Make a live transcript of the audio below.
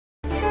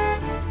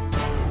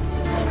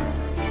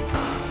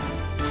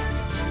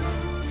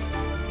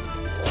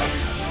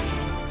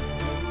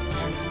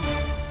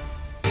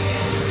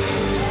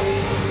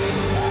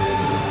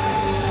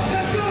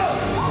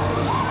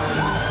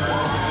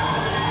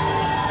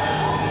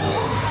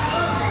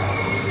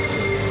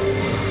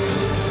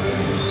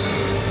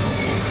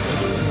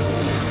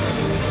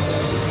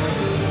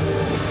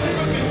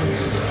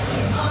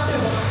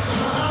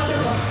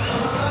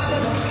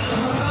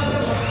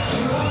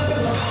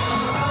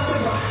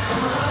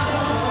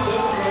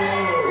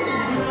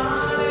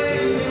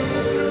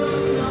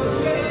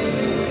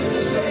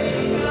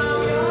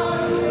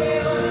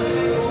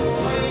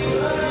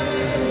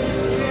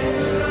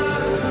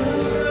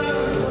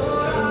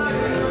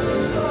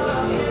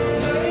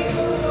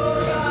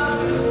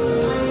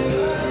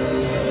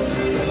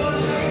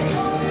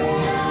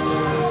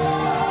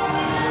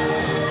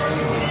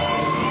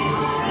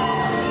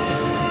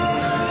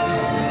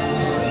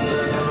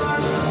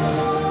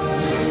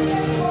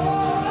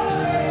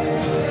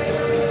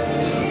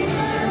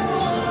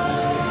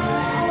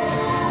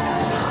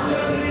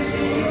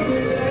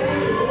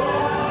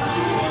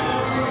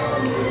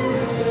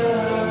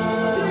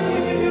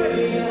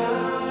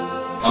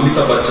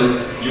Amitabh Bachchan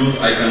Youth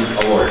Icon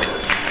Award.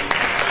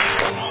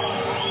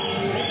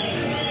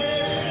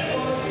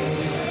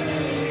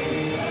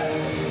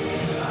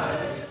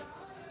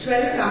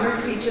 Tamil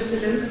feature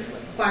films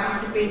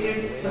participated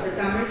for the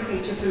Tamil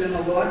Feature Film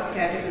Awards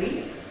category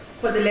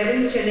for the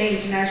 11th Chennai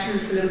International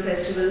Film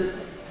Festival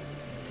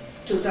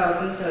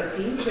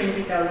 2013.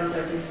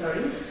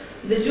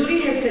 The jury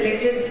has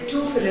selected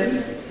 2 films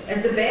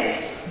as the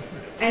best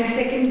and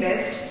second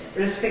best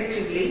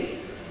respectively.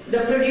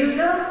 The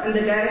producer and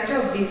the director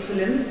of these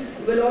films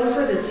will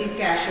also receive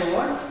cash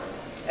awards,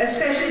 a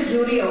special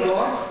jury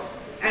award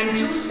and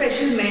 2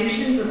 special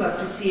mentions of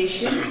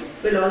appreciation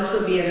will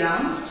also be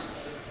announced.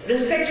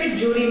 Respected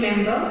jury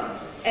member,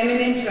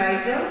 eminent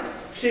writer,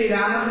 Sri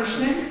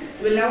Ramakrishnan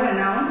will now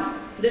announce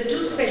the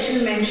 2 special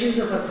mentions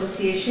of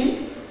appreciation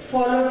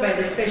followed by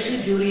the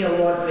special jury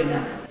award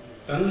winner.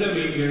 தங்க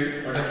மீன்கள்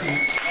படத்தில்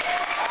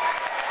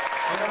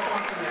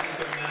சிறப்பாக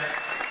நடித்துள்ள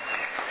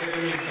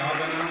திருமதி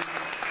சாதனா,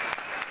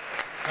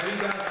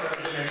 ஹரிதாஸ்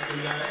படத்தில்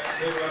நடித்துள்ள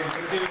ஒருவர்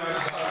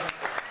பிருத்திவிராஜ் தாஸ்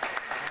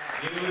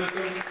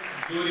இருவருக்கும்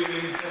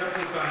ஜூரிகளின்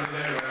சிறப்பு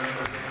சான்றிதழ்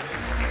வழங்கப்படுகிறது.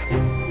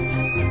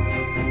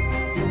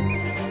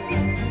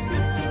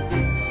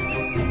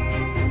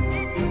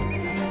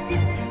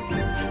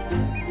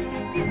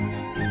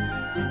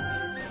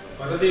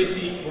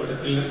 பரதேசி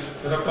படத்தில்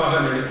சிறப்பாக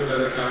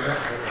நடித்துள்ளதற்காக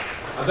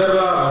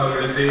அதர்வா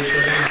அவர்களுக்கு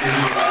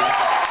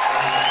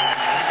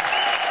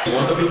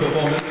wonderful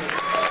performance,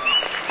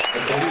 a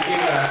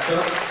dedicated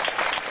actor.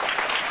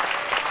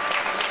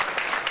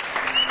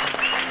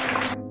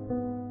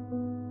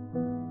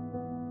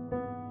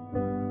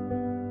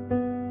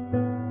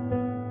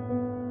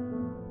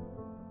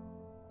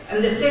 And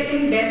the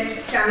second best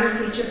Tamil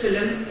feature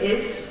film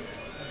is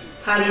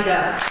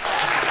Haridas.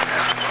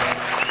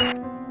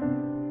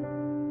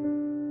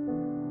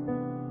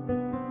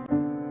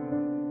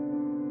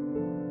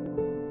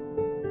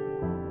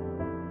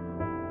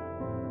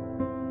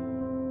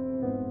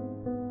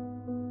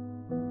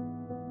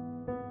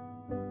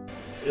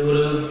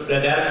 ஒரு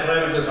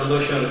டைரக்டராக எனக்கு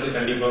சந்தோஷம் இருக்குது.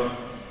 கண்டிப்பாக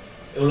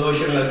எவ்வளோ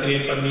விஷயங்களை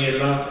கிரியேட் பண்ணி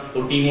எல்லாம்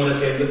ஒரு டீமோட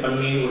சேர்ந்து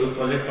பண்ணி ஒரு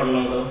ப்ராஜெக்ட்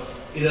பண்ணாங்க.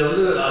 இதை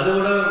அதை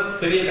விட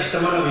பெரிய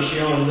கஷ்டமான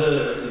விஷயம்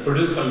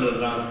ப்ரொடியூஸ் பண்ணுறது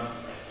தான்.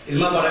 இது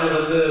மாதிரி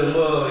படங்கள் ரொம்ப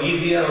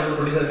ஈஸியாக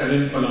ப்ரொடியூசர்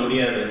கன்வின்ஸ் பண்ண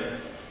முடியாது.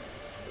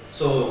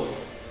 ஸோ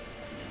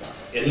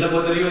என்னை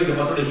பொறுத்த வரைக்கும் இந்த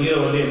படத்தோட ஹீரோ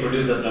என்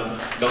ப்ரொடியூசர் தான்,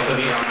 டாக்டர்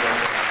வி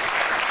ராமதாஸ்.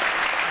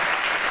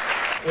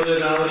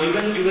 நான் ஒரு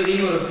யுகன்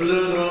யுவதியும் ஒரு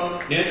ஃபிலிம்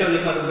நேற்று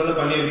அதுக்குள்ள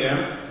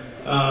பண்ணியிருக்கேன்.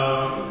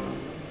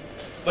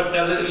 பட்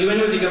அது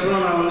யுவனுக்கு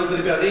அப்புறம் நான்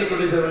திருப்பி அதே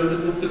ப்ரொடியூசர்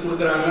கூப்பிட்டு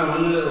கொடுக்குறாங்கன்னா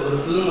ஒரு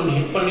ஃபிலிம்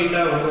ஹிட்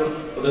பண்ணிட்டா ஒரு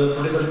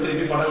ப்ரொடியூசர்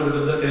திருப்பி படம்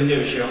கொடுக்குறது தெரிஞ்ச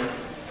விஷயம்.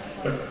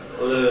 பட்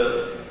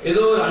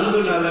ஏதோ ஒரு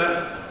அன்புனால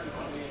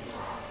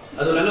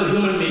அது ஒரு நல்ல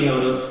ஹியூமன் பீயிங்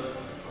அவரு.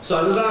 ஸோ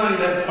அதுதான்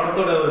இந்த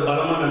படத்தோட ஒரு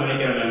பலமா நான்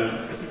நினைக்கிறேன். நான்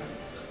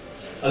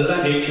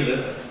அதுதான் ஜெயிச்சுது.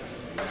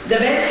 The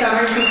best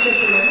Tamil feature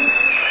film,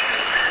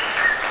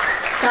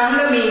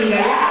 Tamil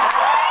Meengal.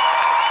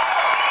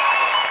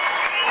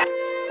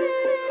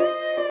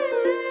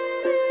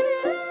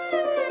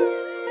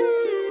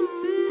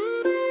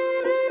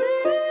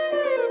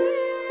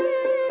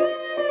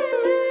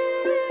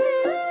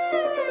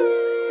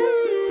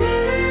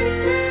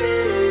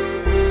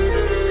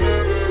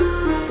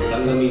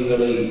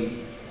 மீன்களை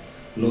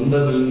நொந்த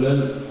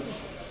மீன்கள்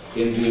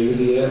என்று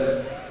எழுதிய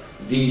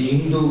தி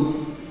ஹிந்து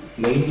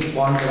மெயின்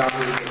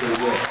ஸ்பான்சராக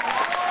இருக்கக்கூடிய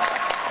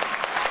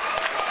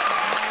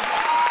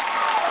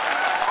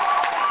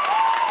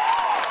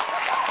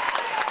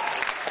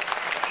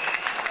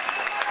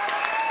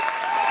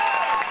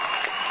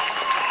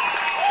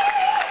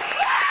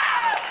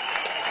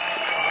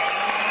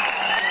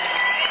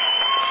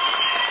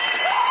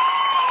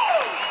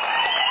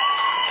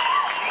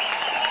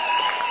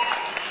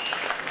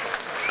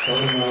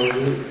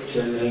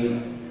சென்னை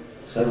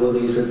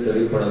சர்வதேச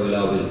திரைப்பட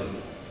விழாவில்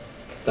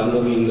தங்க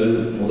மீன்கள்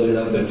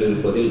முதலிடம்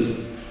பெற்றிருப்பதில்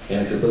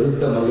எனக்கு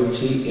பெருத்த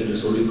மகிழ்ச்சி என்று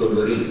சொல்லிக்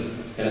கொள்வதில்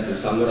எனக்கு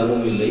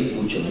சங்கடமும் இல்லை,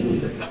 கூச்சமும்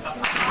இல்லை.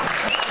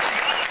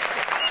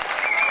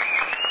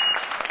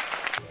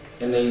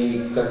 என்னை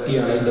கட்டி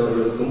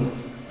அணைத்தவர்களுக்கும்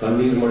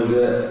கண்ணீர் மல்க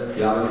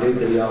யாருமே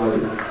தெரியாமல்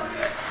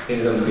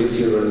என்னிடம்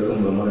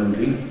பேசியவர்களுக்கும் ரொம்ப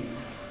நன்றி.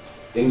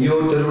 எங்கேயோ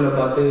தெருவில்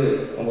பார்த்து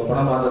உங்க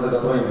படம் பார்த்ததுக்கு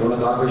அப்புறம் என் பொண்ணு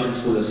கார்பரேஷன்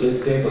ஸ்கூல்ல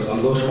சேர்த்தே இப்ப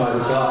சந்தோஷமா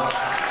இருக்கா.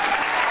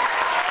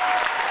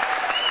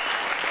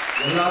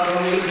 எல்லா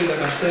குழந்தைகளுக்கும் இந்த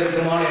கஷ்டம்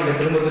இருக்குமான்னு என்ற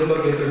திரும்ப திரும்ப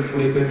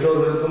கேட்டிருக்கக்கூடிய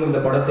பெற்றோர்களுக்கும் இந்த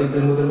படத்தை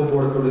திரும்ப திரும்ப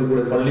போடக்கூடிய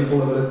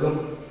பள்ளிக்கூடங்களுக்கும்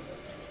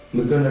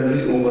மிக்க நன்றி.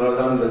 உங்களால்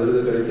தான் இந்த விருது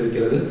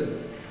கிடைத்திருக்கிறது.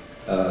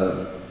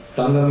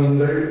 தங்க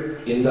மீன்கள்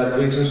எந்த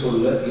அட்வைஸும்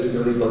சொல்ல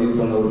இருக்கிறதை பதிவு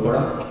பண்ண ஒரு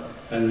படம்.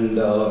 And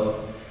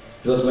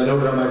it was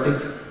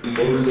மெலோட்ராமேட்டிக்.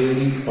 பொருள்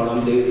தேடி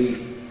பணம் தேடி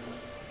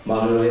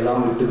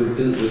மகளெல்லாம்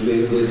விட்டுவிட்டு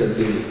வெவ்வேறு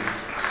தேசத்தில்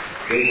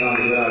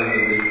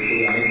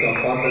அனைத்து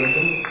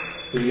அப்பாக்களுக்கும்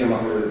பிரிய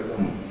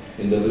மகளுக்கும்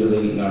இந்த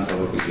விருதை நான்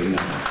சமர்ப்பிக்கிறேன்.